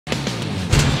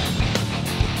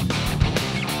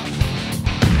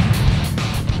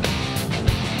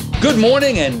Good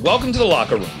morning and welcome to the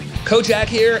Locker Room. Coach Jack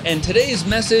here, and today's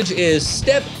message is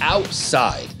step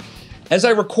outside. As I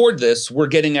record this, we're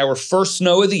getting our first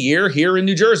snow of the year here in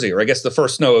New Jersey, or I guess the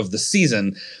first snow of the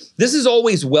season. This is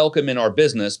always welcome in our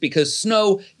business because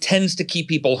snow tends to keep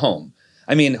people home.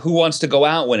 I mean, who wants to go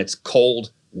out when it's cold,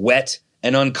 wet,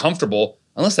 and uncomfortable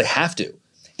unless they have to?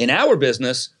 In our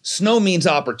business, snow means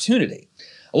opportunity.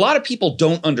 A lot of people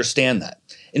don't understand that.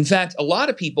 In fact, a lot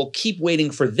of people keep waiting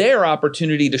for their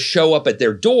opportunity to show up at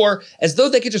their door as though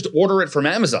they could just order it from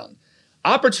Amazon.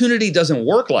 Opportunity doesn't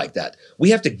work like that. We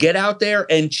have to get out there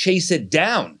and chase it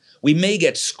down. We may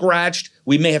get scratched,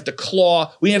 we may have to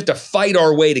claw, we have to fight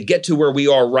our way to get to where we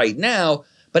are right now,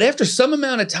 but after some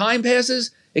amount of time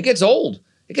passes, it gets old,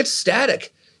 it gets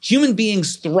static. Human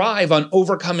beings thrive on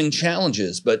overcoming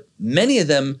challenges, but many of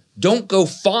them don't go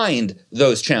find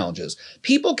those challenges.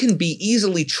 People can be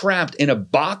easily trapped in a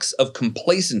box of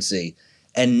complacency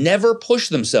and never push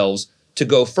themselves to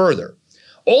go further.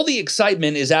 All the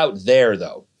excitement is out there,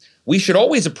 though. We should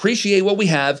always appreciate what we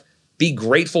have, be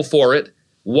grateful for it,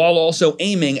 while also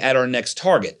aiming at our next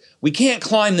target. We can't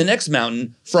climb the next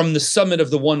mountain from the summit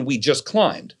of the one we just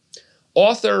climbed.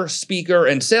 Author, speaker,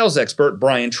 and sales expert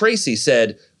Brian Tracy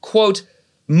said, quote,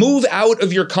 "Move out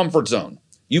of your comfort zone.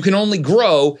 You can only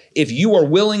grow if you are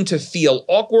willing to feel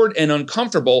awkward and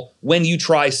uncomfortable when you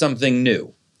try something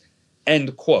new."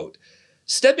 End quote.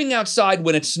 Stepping outside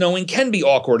when it's snowing can be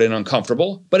awkward and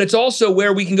uncomfortable, but it's also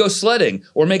where we can go sledding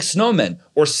or make snowmen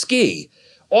or ski.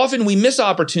 Often we miss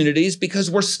opportunities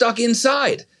because we're stuck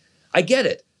inside. I get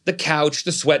it. The couch,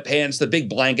 the sweatpants, the big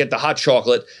blanket, the hot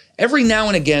chocolate. Every now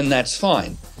and again, that's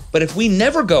fine. But if we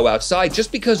never go outside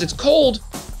just because it's cold,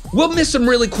 we'll miss some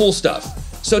really cool stuff.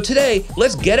 So today,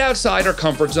 let's get outside our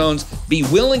comfort zones, be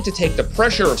willing to take the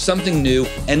pressure of something new,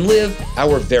 and live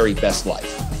our very best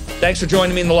life. Thanks for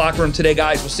joining me in the locker room today,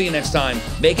 guys. We'll see you next time.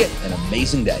 Make it an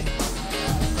amazing day.